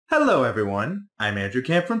Hello everyone, I'm Andrew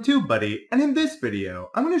Camp from TubeBuddy, and in this video,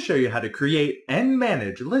 I'm going to show you how to create and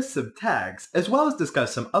manage lists of tags, as well as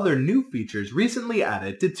discuss some other new features recently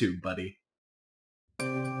added to TubeBuddy.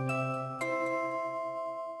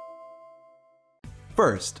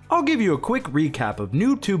 First, I'll give you a quick recap of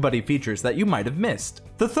new TubeBuddy features that you might have missed.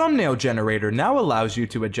 The thumbnail generator now allows you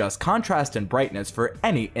to adjust contrast and brightness for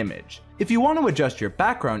any image. If you want to adjust your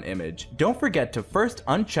background image, don't forget to first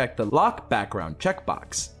uncheck the Lock Background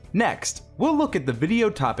checkbox. Next, we'll look at the Video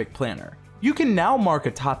Topic Planner. You can now mark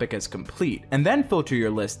a topic as complete and then filter your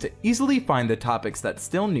list to easily find the topics that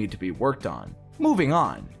still need to be worked on. Moving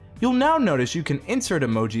on, you'll now notice you can insert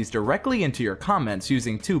emojis directly into your comments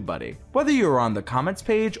using TubeBuddy. Whether you're on the comments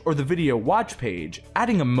page or the video watch page,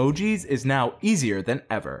 adding emojis is now easier than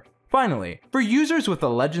ever. Finally, for users with a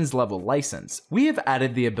Legends level license, we have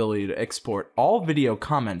added the ability to export all video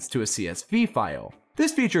comments to a CSV file.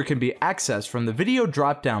 This feature can be accessed from the video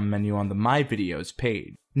drop-down menu on the My Videos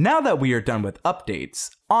page. Now that we are done with updates,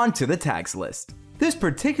 on to the tags list. This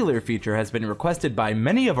particular feature has been requested by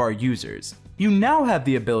many of our users. You now have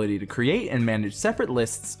the ability to create and manage separate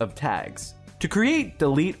lists of tags. To create,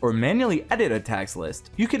 delete, or manually edit a tags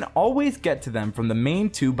list, you can always get to them from the main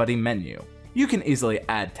TubeBuddy menu. You can easily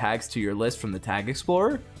add tags to your list from the Tag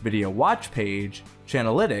Explorer, Video Watch page,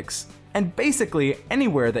 Channelytics, and basically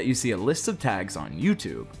anywhere that you see a list of tags on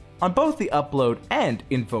YouTube. On both the Upload and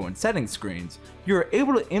Info and Settings screens, you are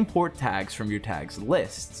able to import tags from your tags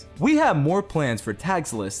lists. We have more plans for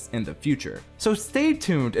tags lists in the future, so stay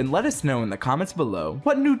tuned and let us know in the comments below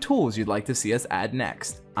what new tools you'd like to see us add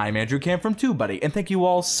next. I'm Andrew Camp from TubeBuddy, and thank you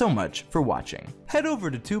all so much for watching. Head over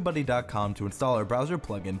to TubeBuddy.com to install our browser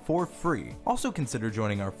plugin for free. Also consider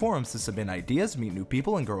joining our forums to submit ideas, meet new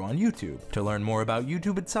people, and grow on YouTube. To learn more about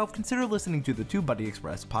YouTube itself, consider listening to the TubeBuddy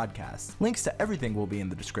Express podcast. Links to everything will be in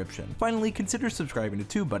the description. Finally, consider subscribing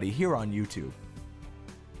to TubeBuddy here on YouTube.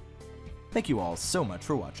 Thank you all so much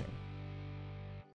for watching.